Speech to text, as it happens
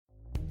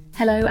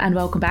Hello and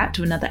welcome back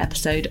to another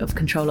episode of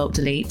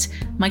Control-Alt-Delete.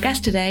 My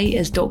guest today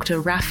is Dr.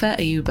 Rafa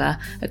Ayuba,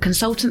 a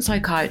consultant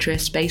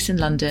psychiatrist based in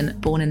London,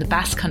 born in the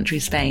Basque Country,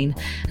 Spain.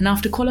 And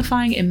after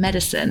qualifying in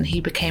medicine,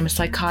 he became a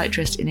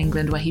psychiatrist in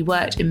England where he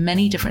worked in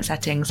many different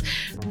settings.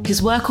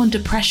 His work on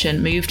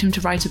depression moved him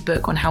to write a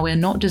book on how we're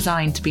not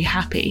designed to be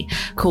happy,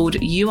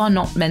 called You Are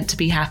Not Meant to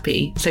Be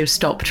Happy, So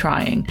Stop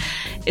Trying.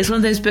 It's one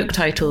of those book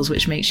titles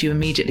which makes you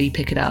immediately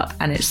pick it up,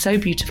 and it's so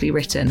beautifully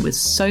written with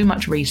so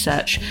much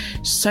research,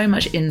 so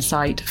much insight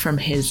from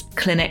his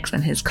clinics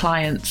and his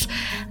clients.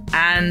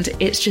 And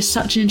it's just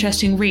such an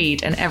interesting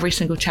read, and every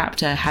single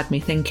chapter had me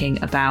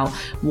thinking about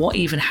what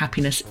even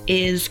happiness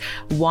is,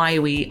 why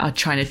we are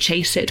trying to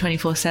chase it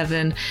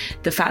 24/7,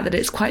 the fact that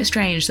it's quite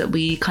strange that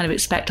we kind of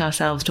expect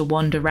ourselves to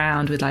wander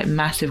around with like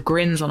massive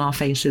grins on our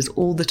faces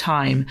all the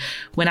time,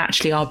 when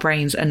actually our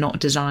brains are not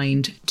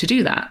designed to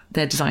do that.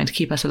 They're designed to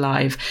keep us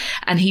alive.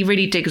 And he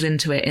really digs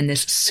into it in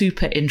this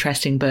super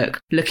interesting book,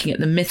 looking at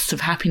the myths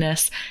of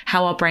happiness,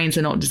 how our brains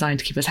are not designed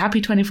to keep us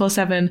happy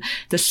 24/7,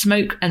 the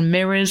smoke and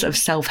mirrors of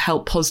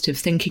self-help positive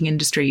thinking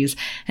industries,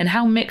 and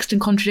how mixed and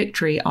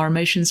contradictory our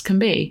emotions can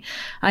be.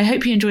 I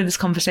hope you enjoyed this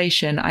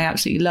conversation. I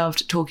absolutely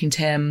loved talking to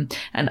him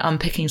and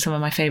unpicking some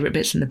of my favourite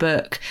bits in the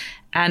book.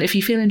 And if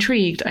you feel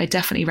intrigued, I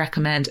definitely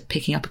recommend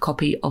picking up a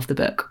copy of the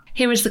book.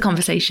 Here is the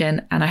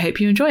conversation, and I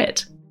hope you enjoy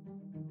it.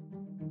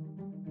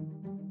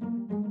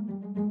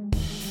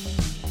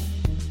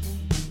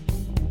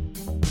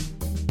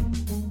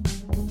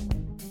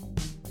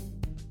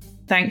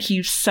 Thank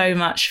you so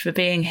much for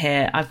being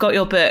here. I've got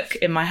your book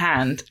in my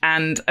hand,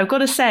 and I've got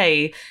to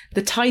say,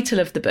 the title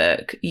of the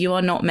book, You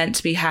Are Not Meant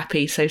to Be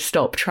Happy, So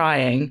Stop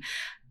Trying,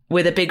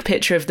 with a big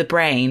picture of the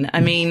brain. I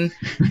mean,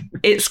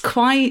 it's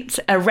quite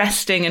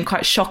arresting and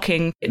quite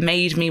shocking. It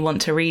made me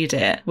want to read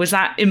it. Was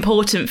that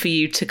important for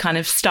you to kind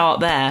of start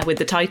there with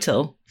the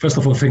title? First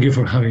of all, thank you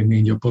for having me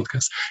in your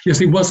podcast.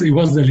 Yes, it was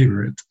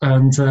deliberate,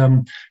 and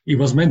it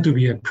was meant to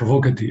be a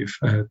provocative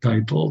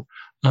title.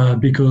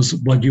 Because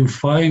what you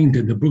find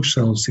in the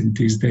bookshelves in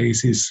these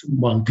days is,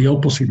 well, the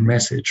opposite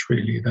message,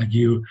 really, that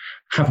you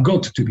have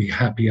got to be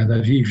happy, and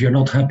that if you're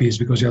not happy, it's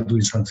because you're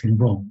doing something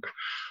wrong.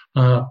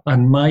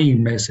 And my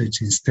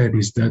message instead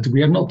is that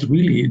we are not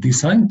really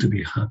designed to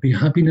be happy.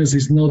 Happiness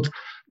is not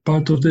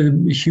part of the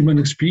human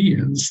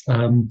experience.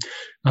 And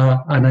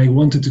I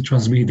wanted to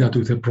transmit that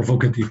with a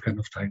provocative kind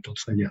of title.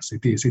 So yes,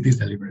 it is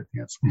deliberate,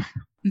 yes.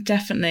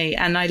 Definitely.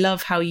 And I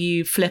love how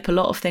you flip a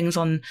lot of things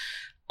on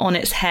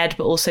its head,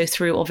 but also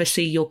through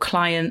obviously your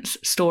clients'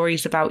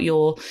 stories about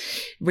your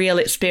real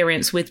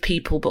experience with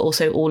people, but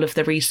also all of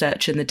the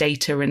research and the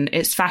data. And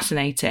it's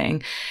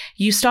fascinating.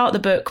 You start the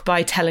book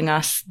by telling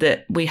us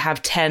that we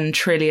have 10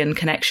 trillion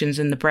connections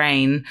in the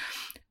brain,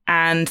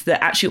 and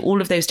that actually all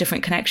of those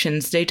different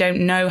connections, they don't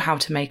know how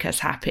to make us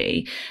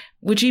happy.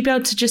 Would you be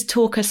able to just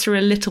talk us through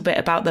a little bit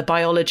about the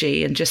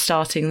biology and just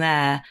starting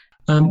there?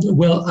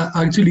 Well,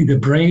 actually, the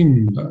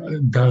brain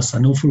does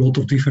an awful lot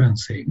of different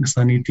things,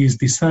 and it is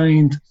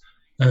designed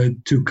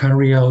to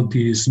carry out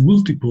these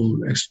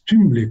multiple,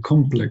 extremely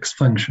complex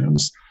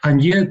functions.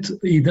 And yet,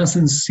 it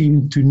doesn't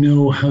seem to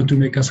know how to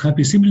make us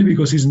happy simply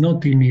because it's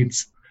not in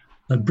its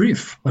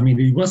brief. I mean,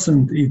 it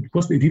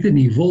didn't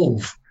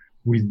evolve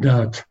with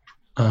that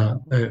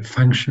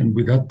function,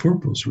 with that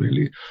purpose,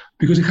 really,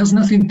 because it has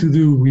nothing to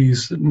do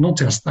with not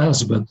just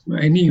us, but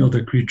any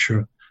other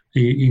creature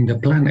in the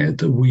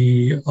planet.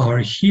 We are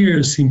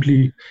here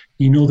simply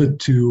in order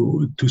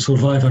to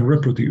survive and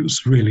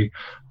reproduce, really.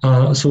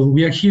 So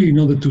we are here in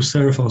order to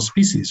serve our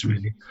species,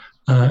 really.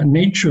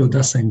 Nature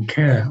doesn't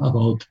care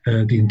about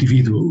the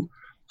individual.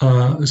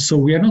 So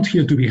we are not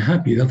here to be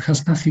happy. That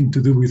has nothing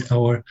to do with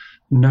our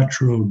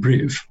natural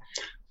brief.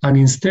 And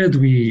instead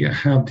we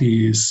have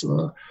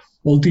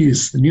all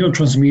these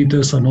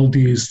neurotransmitters and all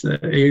these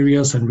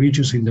areas and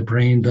regions in the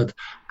brain that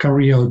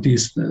carry out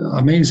these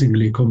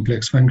amazingly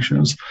complex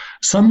functions,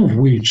 some of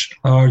which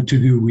are to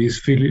do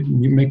with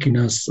making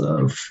us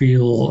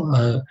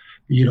feel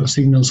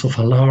signals of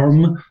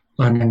alarm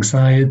and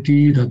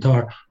anxiety that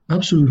are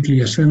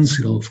absolutely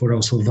essential for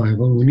our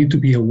survival. We need to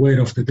be aware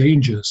of the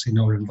dangers in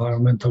our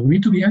environment, and we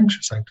need to be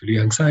anxious, actually.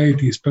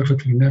 Anxiety is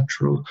perfectly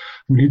natural.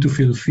 We need to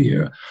feel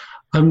fear.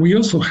 And we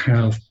also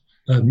have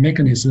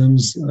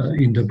mechanisms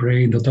in the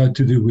brain that are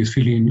to do with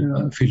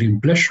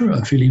feeling pleasure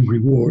and feeling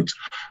rewards,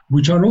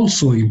 which are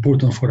also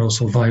important for our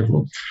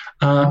survival.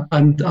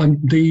 And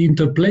they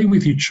interplay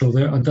with each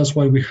other, and that's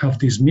why we have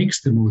these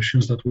mixed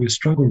emotions that we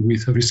struggle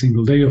with every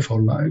single day of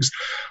our lives.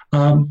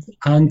 But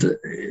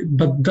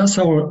that's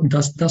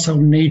our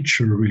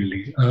nature,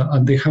 really,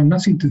 and they have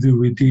nothing to do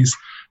with this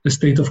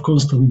state of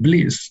constant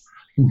bliss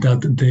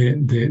that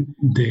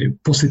the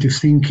positive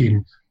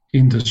thinking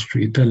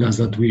industry tell us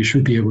that we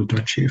should be able to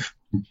achieve.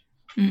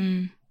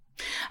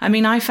 I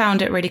mean, I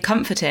found it really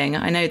comforting.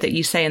 I know that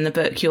you say in the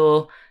book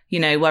you're,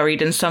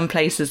 worried in some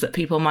places that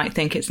people might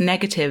think it's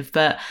negative,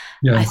 but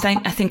yes.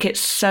 I think it's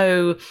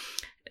so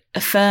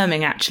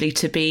affirming actually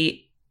to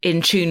be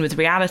in tune with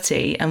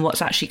reality and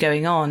what's actually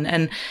going on.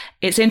 And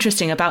it's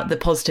interesting about the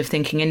positive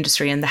thinking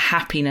industry and the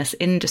happiness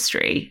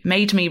industry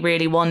made me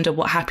really wonder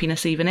what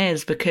happiness even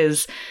is,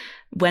 because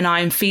when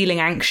I'm feeling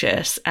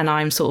anxious and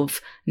I'm sort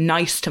of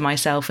nice to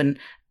myself and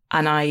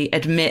I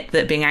admit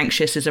that being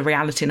anxious is a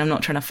reality and I'm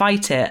not trying to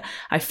fight it,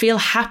 I feel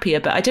happier.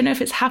 But I don't know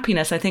if it's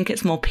happiness. I think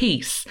it's more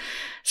peace.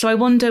 So I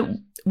wonder,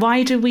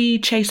 why do we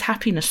chase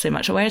happiness so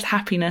much? Or where does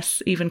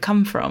happiness even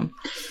come from?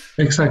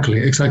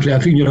 Exactly. I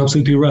think you're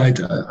absolutely right.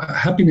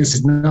 Happiness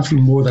is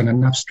nothing more than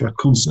an abstract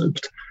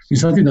concept.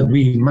 It's something that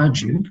we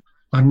imagined,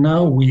 and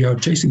now we are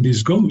chasing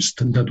this ghost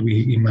that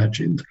we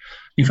imagined.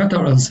 In fact,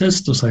 our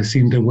ancestors, I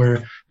think, they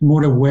were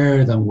more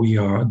aware than we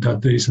are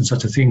that there isn't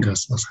such a thing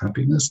as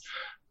happiness.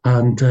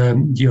 And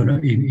in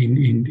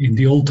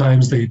the old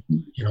times,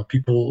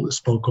 people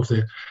spoke of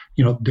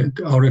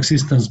our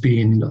existence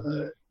being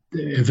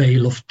a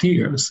veil of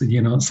tears.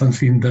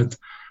 Something that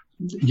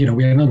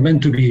we are not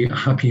meant to be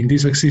happy in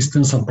this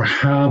existence, and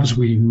perhaps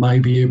we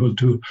might be able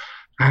to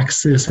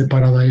access a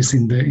paradise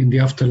in the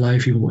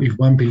afterlife if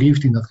one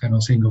believed in that kind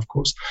of thing, of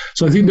course.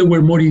 So I think that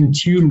we're more in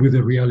tune with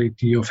the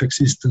reality of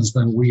existence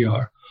than we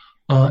are.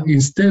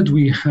 Instead,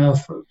 we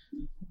have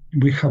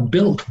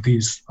built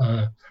this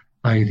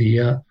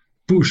idea,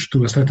 pushed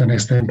to a certain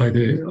extent by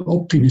the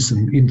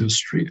optimism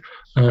industry,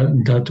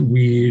 that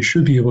we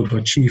should be able to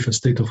achieve a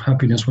state of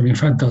happiness, when in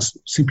fact that's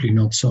simply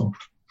not so.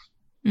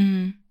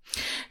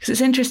 Because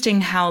it's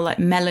interesting how like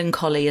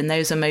melancholy and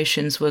those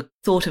emotions were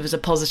thought of as a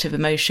positive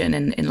emotion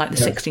in like the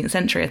 16th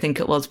century. I think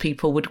it was,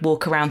 people would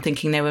walk around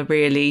thinking they were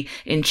really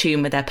in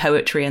tune with their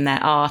poetry and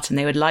their art, and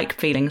they would like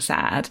feeling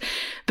sad.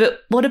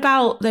 But what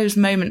about those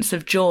moments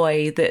of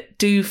joy that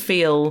do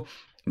feel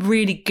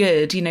really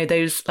good?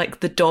 Those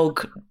like the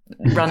dog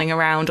running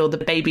around or the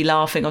baby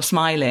laughing or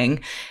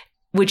smiling.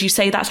 Would you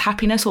say that's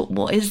happiness, or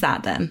what is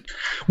that then?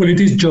 Well, it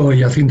is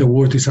joy. I think the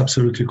word is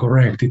absolutely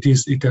correct.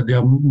 There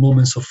are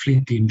moments of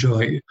fleeting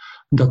joy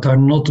that are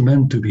not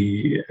meant to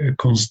be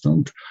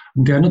constant.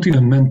 They are not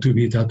even meant to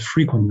be that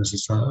frequent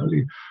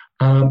necessarily.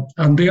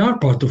 And they are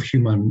part of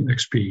human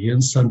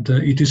experience. And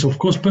it is, of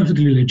course,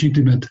 perfectly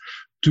legitimate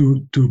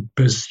to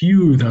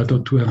pursue that, or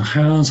to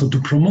enhance or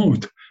to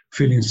promote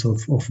feelings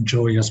of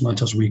joy as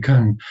much as we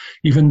can,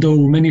 even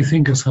though many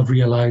thinkers have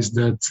realized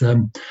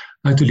that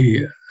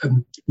actually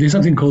there's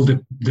something called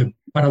the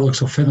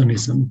paradox of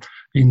hedonism,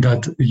 in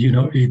that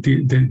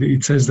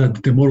it says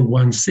that the more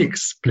one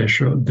seeks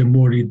pleasure, the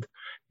more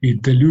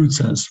it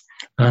deludes us,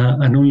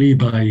 and only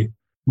by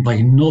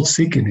not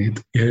seeking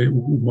it,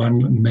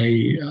 one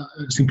may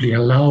simply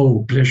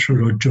allow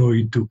pleasure or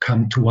joy to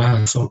come to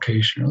us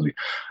occasionally.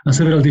 And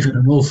several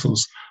different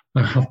authors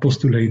have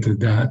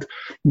postulated that.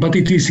 But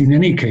it is, in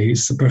any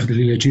case,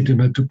 perfectly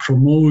legitimate to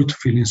promote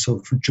feelings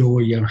of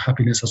joy and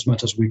happiness as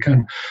much as we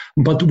can.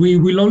 But we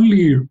will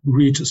only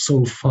reach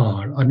so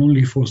far, and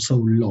only for so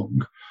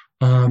long.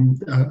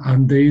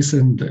 And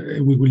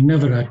we will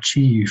never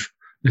achieve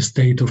a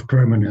state of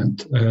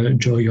permanent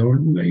joy, or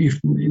if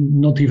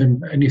not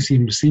even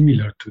anything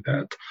similar to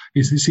that.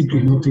 It's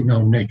simply not in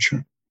our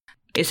nature.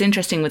 It's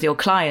interesting with your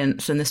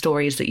clients and the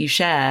stories that you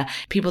share,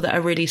 people that are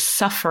really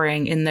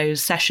suffering in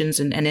those sessions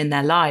and in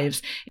their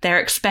lives, they're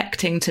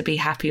expecting to be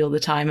happy all the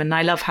time. And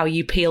I love how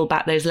you peel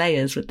back those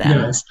layers with them.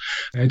 Yes.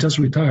 I just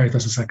retired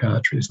as a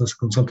psychiatrist, as a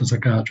consultant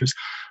psychiatrist,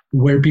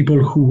 where people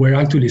who were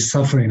actually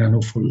suffering an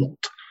awful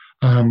lot,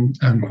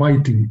 and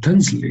quite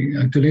intensely,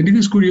 actually. And it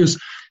is curious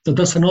that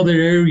that's another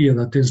area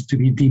that tends to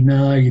be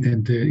denied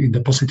in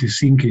the positive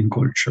thinking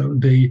culture.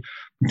 They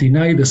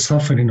deny the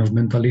suffering of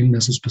mental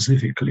illness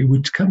specifically,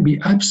 which can be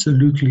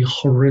absolutely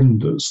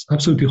horrendous.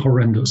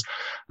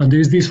 And there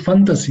is this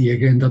fantasy,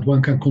 again, that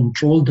one can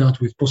control that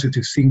with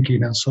positive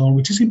thinking and so on,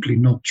 which is simply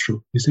not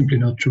true.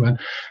 And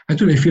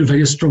actually, I feel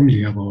very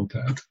strongly about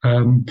that.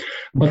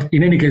 But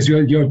in any case,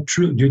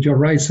 you're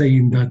right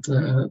saying that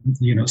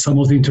some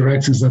of the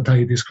interactions that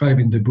I describe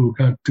in the book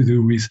have to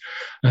do with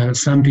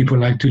some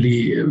people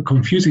actually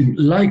confusing,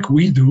 like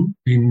we do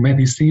in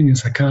medicine, in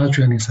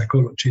psychiatry, and in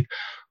psychology,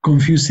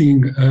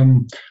 confusing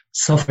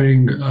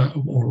suffering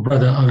or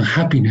rather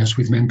unhappiness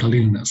with mental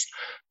illness,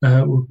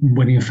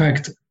 when in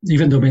fact,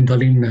 even though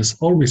mental illness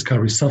always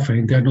carries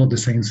suffering, they're not the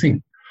same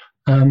thing.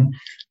 And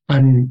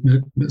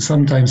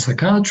sometimes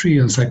psychiatry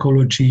and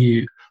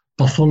psychology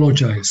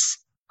pathologize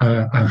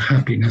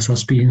unhappiness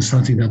as being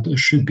something that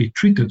should be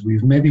treated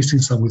with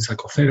medicines and with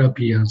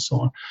psychotherapy and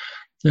so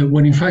on,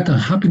 when in fact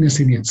unhappiness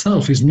in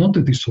itself is not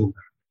a disorder.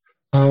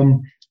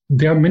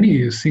 There are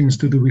many things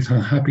to do with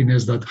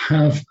unhappiness that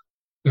have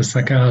a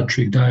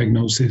psychiatric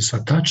diagnosis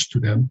attached to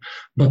them,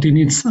 but in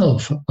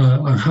itself,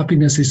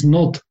 unhappiness is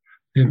not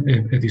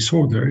a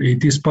disorder.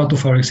 It is part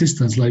of our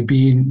existence, like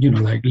being,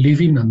 like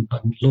living and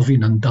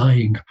loving and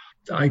dying.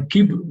 I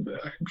keep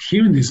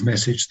hearing this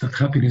message that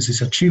happiness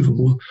is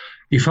achievable.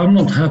 If I'm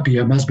not happy,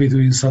 I must be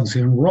doing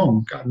something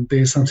wrong. And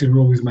there's something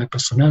wrong with my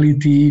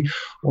personality,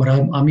 or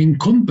I'm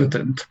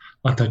incompetent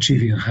at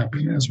achieving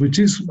happiness, which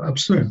is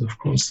absurd, of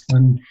course.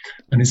 And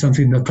it's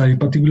something that I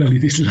particularly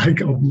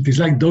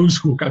dislike those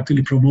who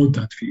actually promote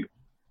that view.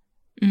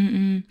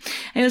 Mm-mm.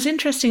 It was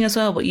interesting as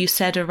well what you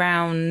said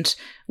around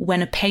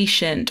when a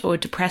patient or a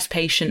depressed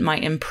patient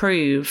might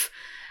improve,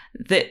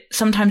 that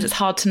sometimes it's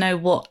hard to know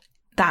what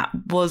that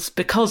was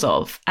because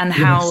of, and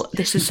how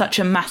this is such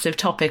a massive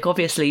topic,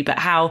 obviously, but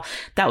how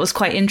that was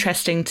quite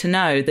interesting to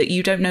know that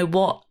you don't know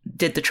what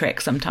did the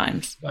trick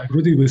sometimes. I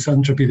read it with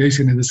some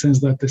trepidation in the sense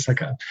that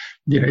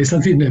it's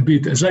something a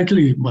bit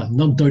slightly, well,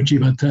 not dodgy,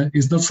 but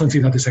it's not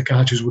something that the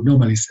psychiatrist would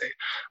normally say.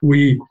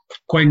 We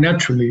quite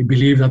naturally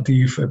believe that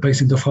if a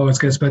patient of ours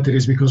gets better,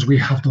 it's because we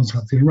have done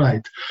something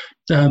right.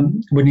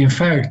 When in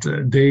fact,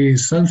 there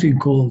is something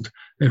called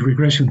a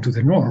regression to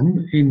the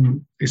norm.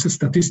 It's a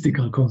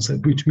statistical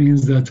concept, which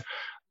means that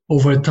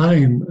over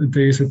time,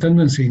 there is a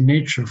tendency in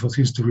nature for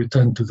things to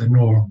return to the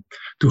norm,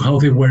 to how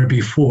they were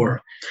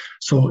before.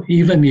 So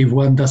even if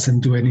one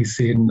doesn't do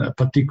anything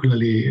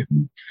particularly,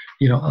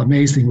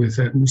 amazing with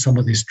some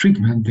of this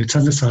treatment, the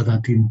chances are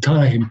that in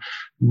time,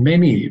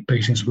 many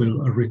patients will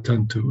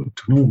return to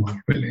normal,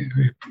 really.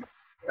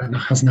 And it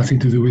has nothing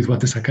to do with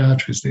what the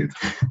psychiatrist did.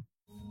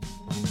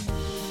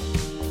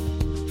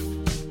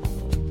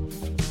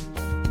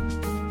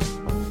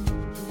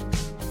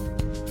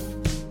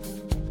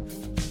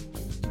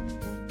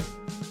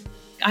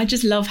 I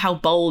just love how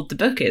bold the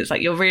book is.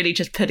 Like, you're really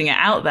just putting it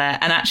out there.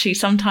 And actually,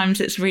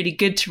 sometimes it's really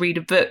good to read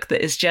a book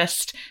that is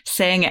just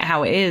saying it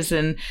how it is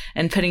and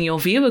putting your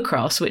view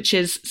across, which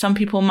is some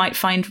people might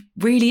find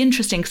really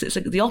interesting because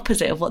it's the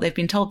opposite of what they've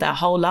been told their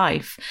whole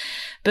life.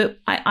 But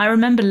I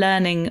remember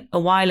learning a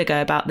while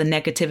ago about the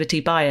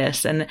negativity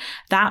bias, and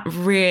that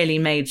really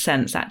made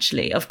sense,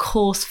 actually. Of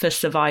course, for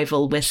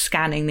survival, we're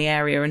scanning the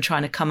area and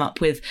trying to come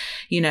up with,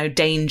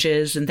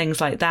 dangers and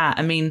things like that.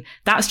 I mean,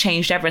 that's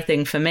changed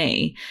everything for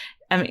me.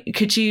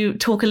 Could you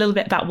talk a little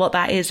bit about what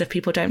that is if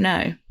people don't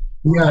know?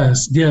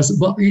 Yes.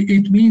 Well,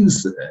 it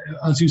means,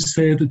 as you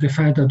said, the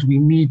fact that we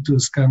need to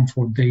scan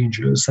for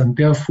dangers, and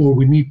therefore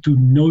we need to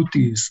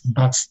notice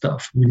bad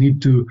stuff. We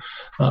need to,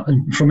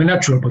 from a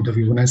natural point of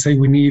view, when I say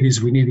we need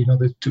in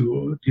order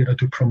to,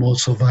 to promote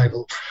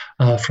survival.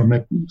 From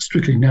a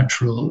strictly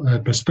natural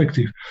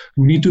perspective,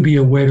 we need to be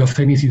aware of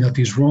anything that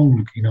is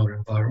wrong in our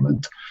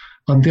environment.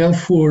 And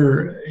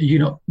therefore,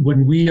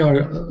 when we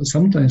are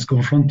sometimes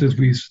confronted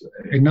with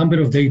a number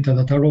of data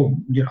that are all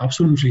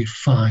absolutely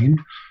fine,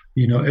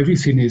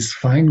 everything is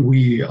fine,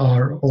 we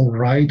are all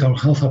right, our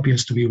health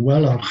appears to be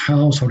well, our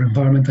house, our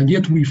environment, and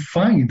yet we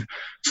find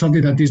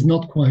something that is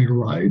not quite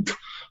right.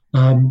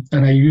 And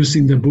I use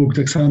in the book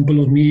the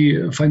example of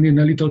me finding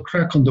a little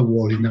crack on the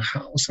wall in the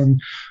house,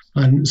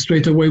 and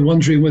straight away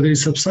wondering whether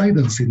it's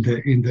subsidence in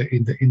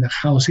the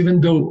house, even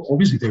though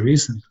obviously there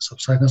isn't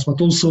subsidence, but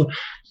also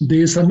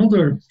there's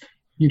another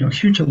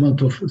huge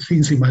amount of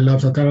things in my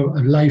life that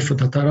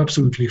are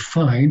absolutely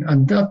fine,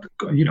 and that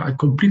I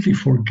completely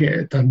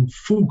forget and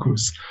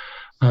focus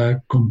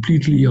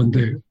completely on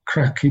the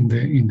crack in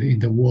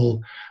the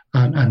wall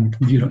and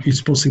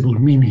its possible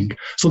meaning.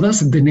 So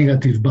that's the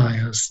negative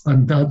bias,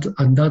 and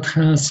that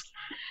has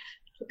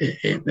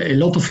a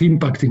lot of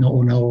impact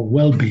on our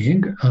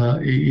well-being.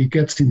 It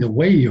gets in the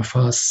way of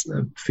us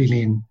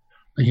feeling,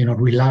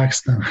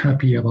 relaxed and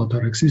happy about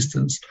our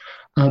existence.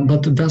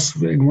 But that's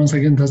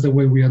the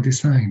way we are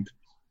designed.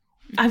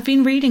 I've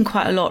been reading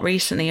quite a lot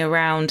recently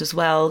around as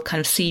well, kind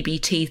of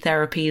CBT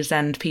therapies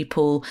and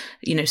people,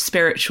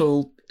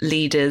 spiritual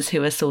leaders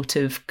who are sort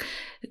of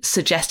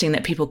suggesting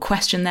that people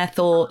question their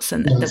thoughts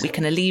and that we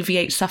can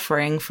alleviate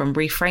suffering from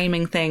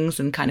reframing things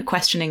and kind of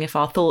questioning if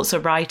our thoughts are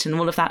right and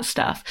all of that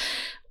stuff.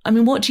 I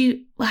mean, what do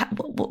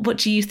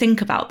you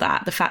think about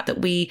that? The fact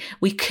that we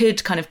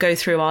could kind of go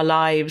through our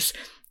lives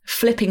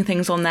flipping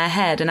things on their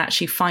head and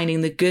actually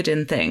finding the good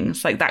in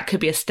things, like that could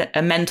be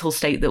a mental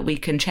state that we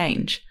can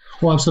change.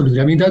 Oh, absolutely.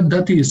 I mean,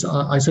 that is,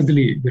 I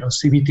certainly,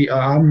 CBT,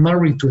 I'm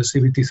married to a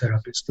CBT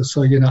therapist.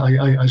 So,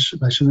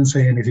 I shouldn't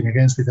say anything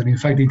against it. And in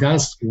fact, it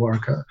does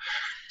work.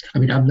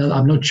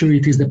 I'm not sure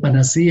it is the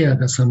panacea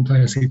that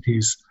sometimes it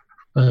is,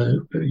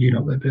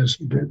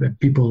 the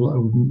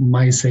people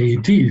might say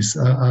it is.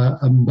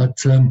 But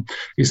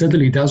it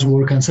certainly does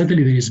work. And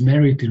certainly there is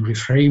merit in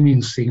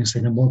reframing things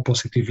in a more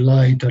positive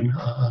light and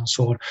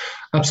so on.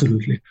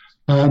 Absolutely.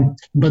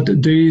 But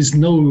there is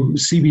no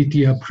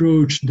CBT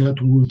approach that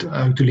would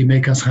actually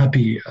make us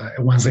happy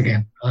once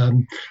again.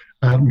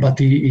 But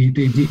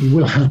it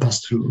will help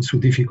us through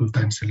difficult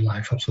times in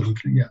life.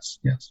 Absolutely, yes.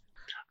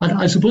 And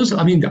I suppose,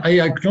 I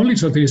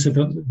acknowledge that there is a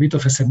bit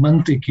of a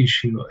semantic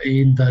issue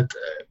in that,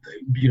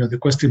 the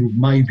question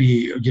might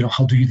be,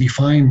 how do you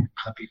define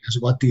happiness?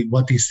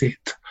 What is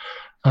it?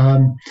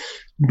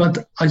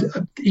 But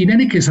in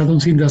any case, I don't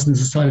think that's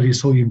necessarily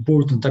so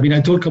important.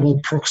 I talk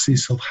about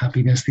proxies of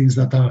happiness, things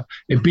that are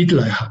a bit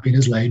like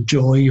happiness, like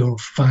joy or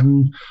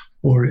fun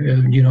or,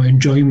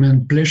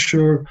 enjoyment,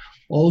 pleasure,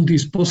 all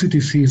these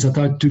positive things that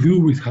are to do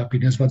with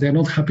happiness, but they're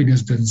not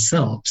happiness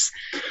themselves.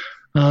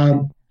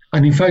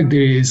 And in fact,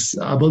 there is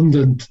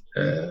abundant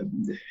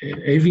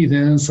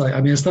evidence.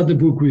 I start the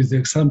book with the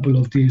example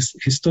of this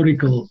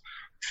historical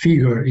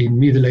figure in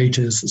Middle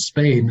Ages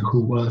Spain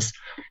who was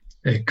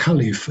a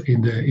caliph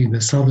in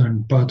the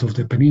southern part of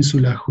the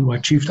peninsula who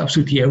achieved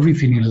absolutely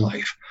everything in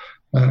life.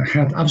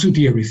 had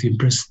absolutely everything: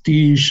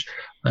 prestige,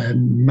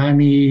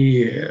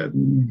 money,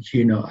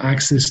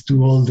 access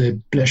to all the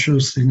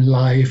pleasures in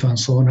life and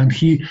so on. And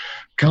he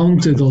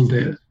counted all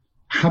the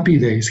happy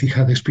days he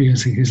had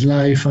experienced in his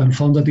life and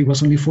found that he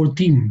was only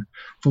 14.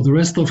 For the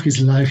rest of his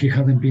life, he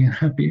hadn't been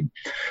happy.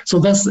 So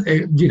that's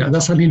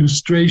an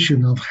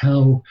illustration of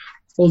how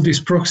all these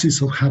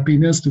proxies of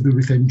happiness to do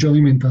with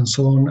enjoyment and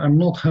so on are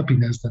not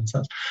happiness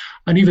themselves.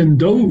 And even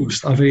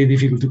those are very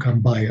difficult to come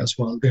by as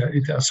well.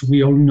 As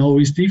we all know,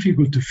 it's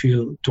difficult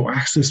to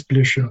access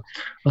pleasure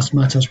as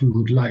much as we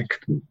would like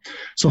to.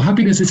 So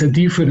happiness is a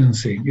different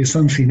thing, it's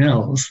something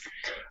else.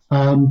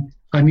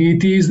 And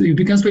it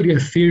becomes very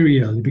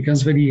ethereal, it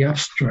becomes very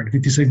abstract.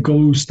 It is a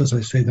ghost, as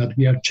I say, that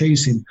we are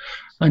chasing.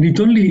 And it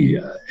only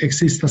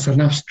exists as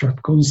an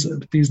abstract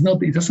concept.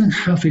 It doesn't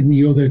have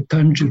any other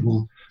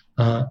tangible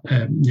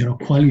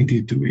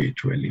quality to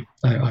it, really,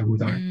 I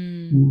would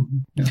argue.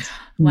 Yes.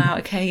 Wow,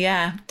 okay,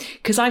 yeah.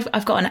 Because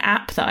I've got an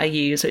app that I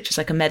use, which is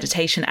like a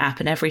meditation app,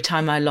 and every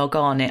time I log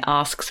on, it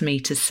asks me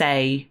to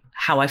say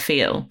how I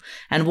feel.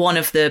 And one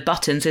of the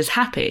buttons is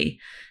happy.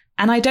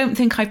 And I don't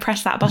think I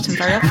press that button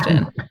very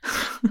often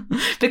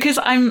because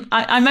I'm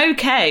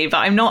okay, but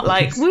I'm not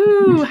like,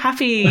 woo,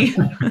 happy.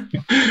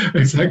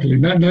 Exactly.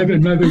 Neither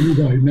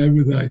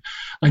would I.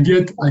 And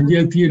yet, and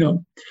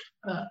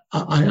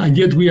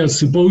yet we are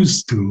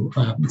supposed to,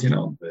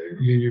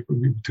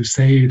 to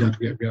say that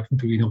we are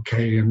doing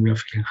okay and we are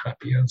feeling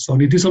happy and so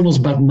on. It is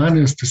almost bad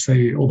manners to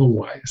say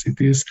otherwise.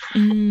 It is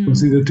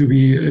considered to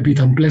be a bit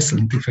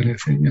unpleasant, if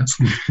anything. Yes.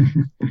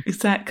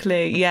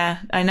 Exactly. Yeah,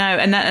 I know,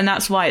 and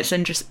that's why it's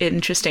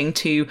interesting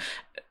to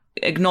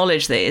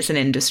acknowledge that it's an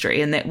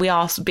industry and that we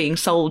are being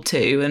sold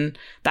to, and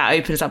that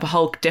opens up a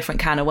whole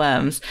different can of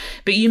worms.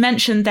 But you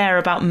mentioned there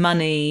about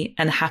money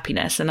and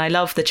happiness, and I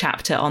love the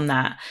chapter on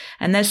that.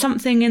 And there's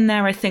something in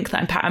there, I think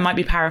that I might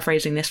be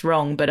paraphrasing this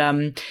wrong, but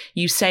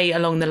you say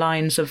along the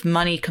lines of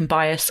money can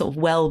buy us sort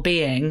of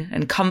well-being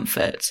and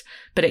comfort,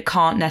 but it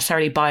can't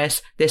necessarily buy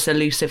us this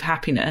elusive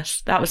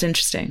happiness. That was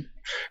interesting.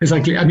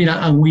 Exactly. I mean,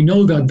 and we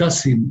know that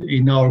that's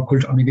in our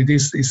culture. I mean, it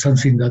is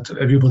something that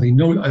everybody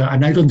knows,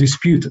 and I don't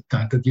dispute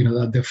that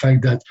the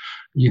fact that,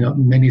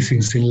 many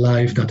things in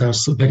life that are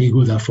so very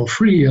good are for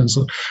free and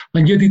so,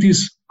 and yet there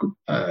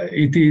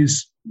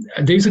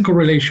is a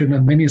correlation,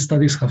 and many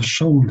studies have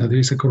shown that there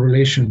is a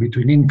correlation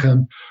between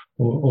income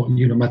or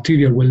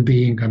material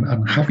well-being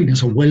and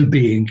happiness or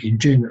well-being in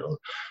general.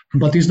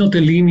 But it's not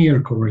a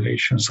linear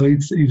correlation. So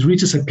it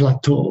reaches a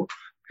plateau.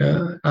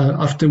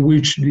 After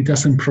which it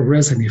doesn't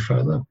progress any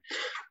further.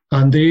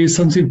 And there is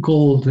something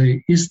called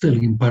the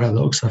Easterlin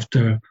paradox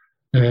after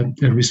a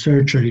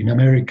researcher in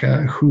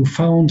America who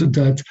found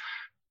that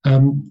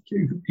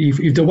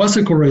if there was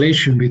a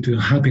correlation between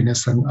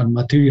happiness and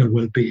material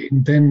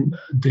well-being, then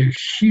the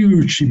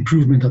huge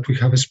improvement that we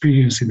have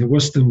experienced in the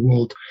Western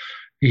world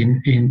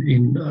in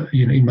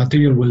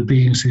material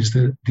well-being since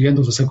the end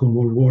of the Second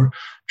World War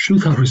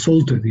should have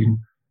resulted in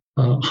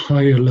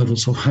higher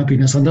levels of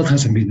happiness, and that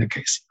hasn't been the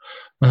case.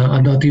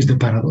 And that is the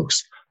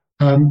paradox.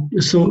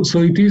 So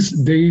it is.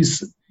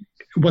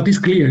 What is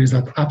clear is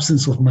that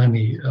absence of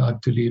money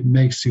actually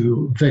makes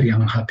you very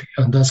unhappy,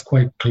 and that's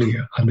quite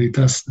clear. And it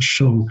does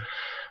show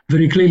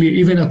very clearly,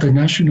 even at the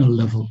national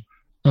level.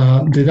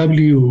 The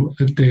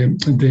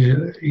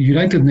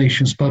United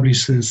Nations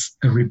publishes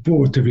a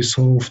report every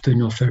so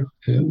often.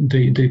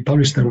 They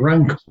publish the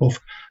rank of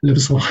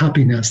levels of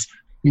happiness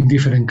in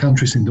different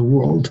countries in the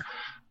world.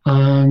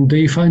 And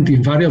they find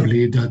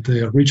invariably that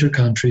the richer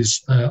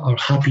countries are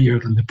happier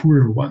than the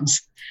poorer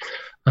ones.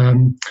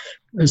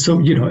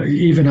 So,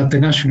 even at the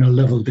national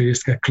level, there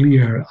is a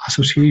clear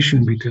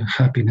association between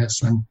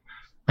happiness and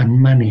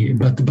money,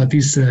 but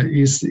this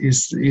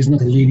is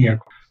not a linear.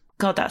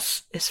 God,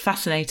 it's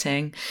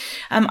fascinating.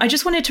 I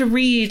just wanted to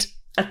read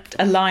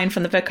a line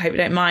from the book, I hope you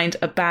don't mind,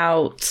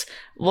 about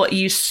what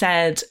you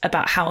said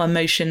about how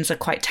emotions are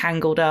quite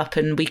tangled up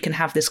and we can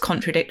have this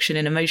contradiction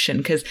in emotion,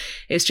 because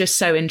it's just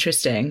so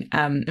interesting.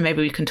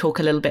 Maybe we can talk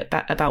a little bit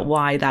about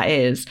why that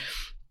is.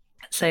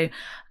 So,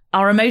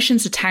 our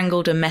emotions are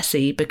tangled and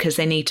messy because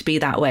they need to be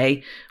that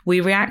way.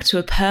 We react to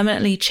a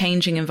permanently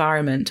changing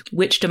environment,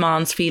 which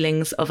demands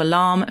feelings of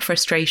alarm,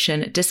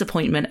 frustration,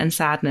 disappointment, and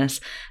sadness,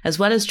 as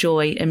well as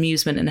joy,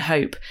 amusement, and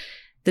hope.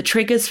 The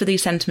triggers for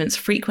these sentiments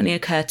frequently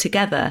occur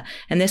together,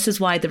 and this is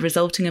why the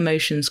resulting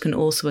emotions can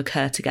also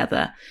occur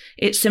together.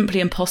 It's simply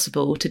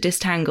impossible to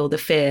disentangle the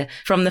fear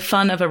from the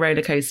fun of a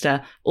roller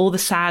coaster, or the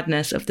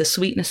sadness of the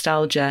sweet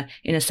nostalgia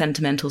in a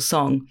sentimental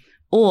song,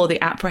 or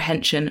the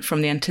apprehension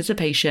from the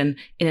anticipation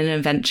in an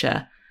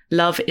adventure.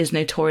 Love is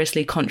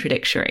notoriously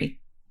contradictory.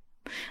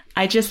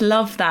 I just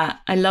love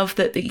that. I love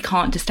that you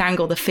can't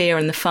disentangle the fear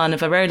and the fun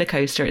of a roller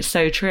coaster. It's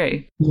so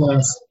true.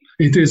 Yes,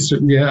 it is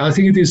true. Yeah, I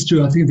think it is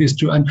true.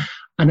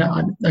 And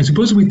I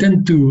suppose we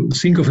tend to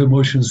think of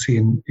emotions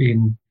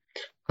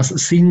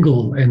as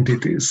single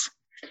entities.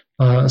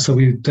 So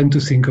we tend to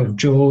think of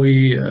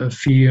joy,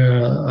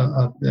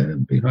 fear,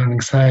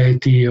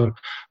 anxiety, or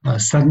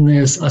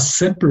sadness as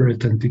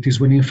separate entities,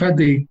 when in fact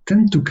they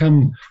tend to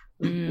come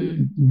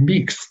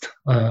mixed,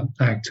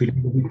 actually.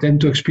 We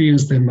tend to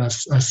experience them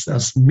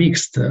as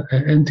mixed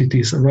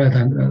entities rather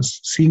than as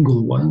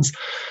single ones.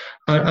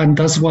 And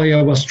that's why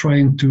I was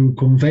trying to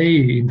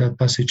convey in that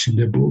passage in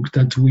the book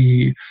that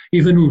we,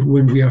 even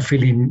when we are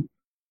feeling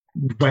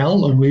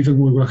well, or even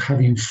when we're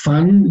having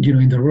fun,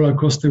 in the roller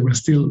coaster, we're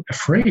still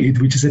afraid,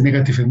 which is a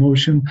negative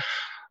emotion.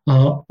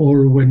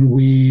 Or when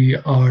we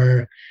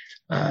are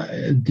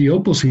the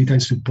opposite, I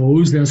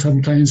suppose, there are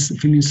sometimes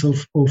feelings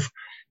of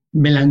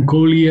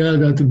melancholia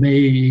that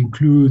may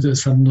include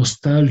some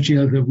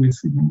nostalgia that with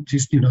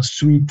just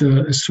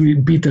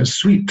sweet,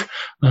 bittersweet.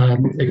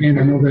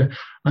 Again,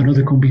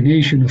 another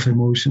combination of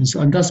emotions,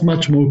 and that's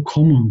much more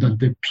common than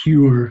the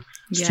pure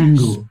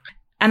single.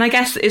 And I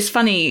guess it's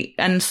funny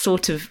and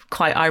sort of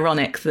quite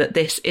ironic that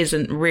this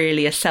isn't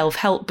really a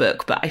self-help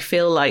book, but I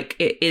feel like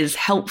it is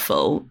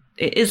helpful.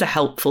 It is a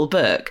helpful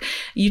book.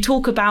 You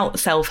talk about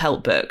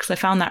self-help books. I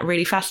found that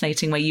really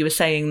fascinating, where you were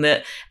saying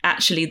that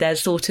actually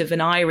there's sort of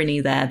an irony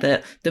there,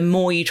 that the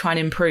more you try and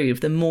improve,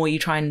 the more you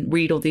try and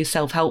read all these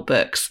self-help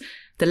books,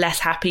 the less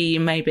happy you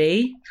may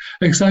be.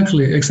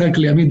 Exactly.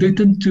 I mean, they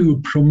tend to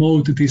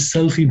promote these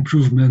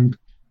self-improvement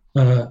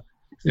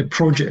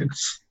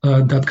projects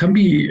that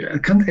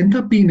can end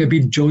up being a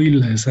bit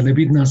joyless and a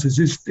bit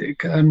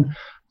narcissistic.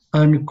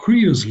 And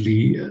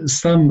curiously,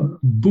 some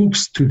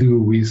books to do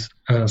with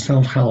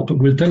self-help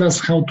will tell us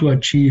how to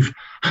achieve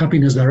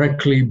happiness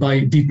directly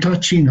by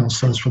detaching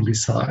ourselves from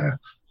desire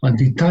and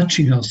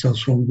detaching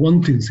ourselves from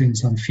wanting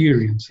things and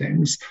fearing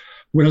things.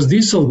 Whereas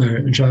this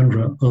other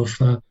genre of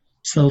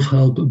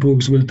self-help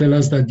books will tell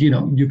us that,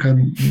 you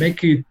can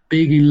make it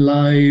big in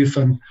life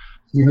and,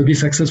 be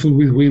successful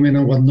with women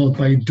and whatnot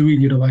by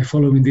by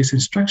following these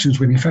instructions,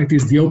 when in fact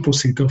it's the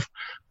opposite of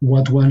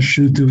what one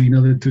should do in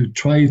order to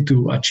try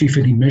to achieve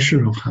any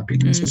measure of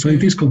happiness. Mm-hmm. So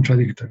it is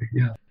contradictory,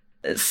 yeah.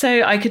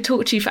 So I could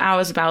talk to you for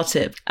hours about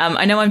it.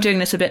 I know I'm doing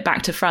this a bit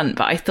back to front,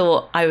 but I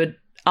thought I would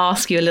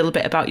ask you a little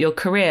bit about your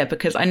career,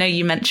 because I know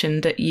you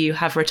mentioned that you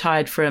have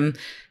retired from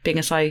being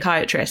a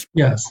psychiatrist.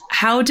 Yes.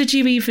 How did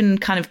you even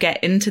kind of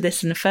get into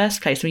this in the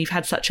first place? I mean, you've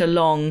had such a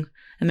long,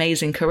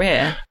 amazing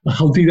career.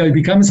 How did I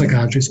become a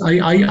psychiatrist?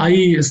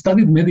 I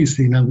studied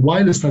medicine, and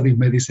while studying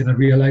medicine, I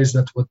realized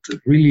that what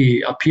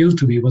really appealed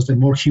to me was the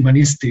more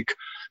humanistic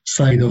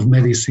side of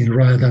medicine,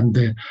 rather than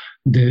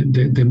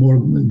the more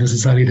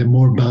necessarily the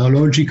more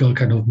biological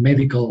kind of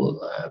medical,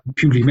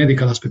 purely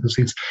medical aspect of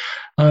things.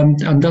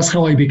 And that's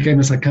how I became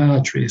a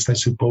psychiatrist, I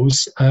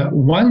suppose.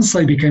 Once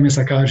I became a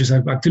psychiatrist,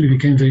 I actually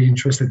became very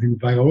interested in the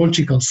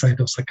biological side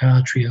of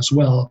psychiatry as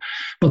well.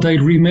 But I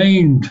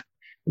remained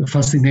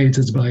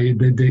fascinated by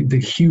the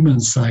human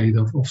side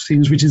of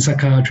things, which in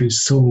psychiatry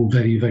is so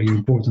very, very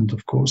important,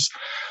 of course.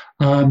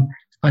 And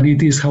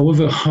it is,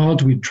 however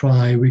hard we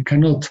try, we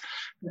cannot,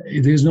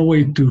 there's no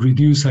way to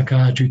reduce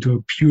psychiatry to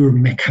a pure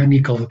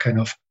mechanical kind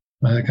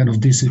of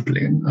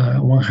discipline.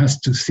 One has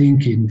to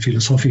think in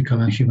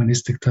philosophical and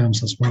humanistic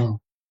terms as well.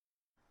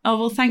 Oh,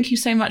 well, thank you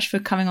so much for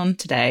coming on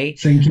today.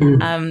 Thank you.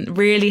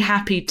 Really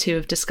happy to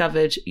have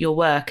discovered your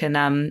work, and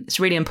it's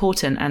really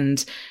important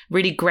and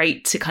really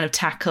great to kind of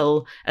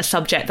tackle a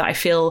subject that I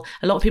feel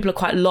a lot of people are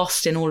quite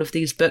lost in, all of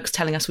these books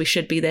telling us we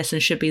should be this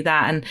and should be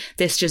that, and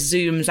this just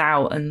zooms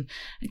out and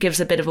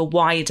gives a bit of a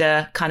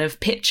wider kind of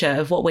picture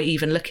of what we're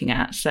even looking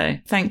at. So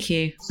thank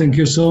you. Thank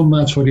you so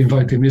much for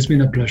inviting me. It's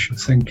been a pleasure.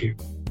 Thank you.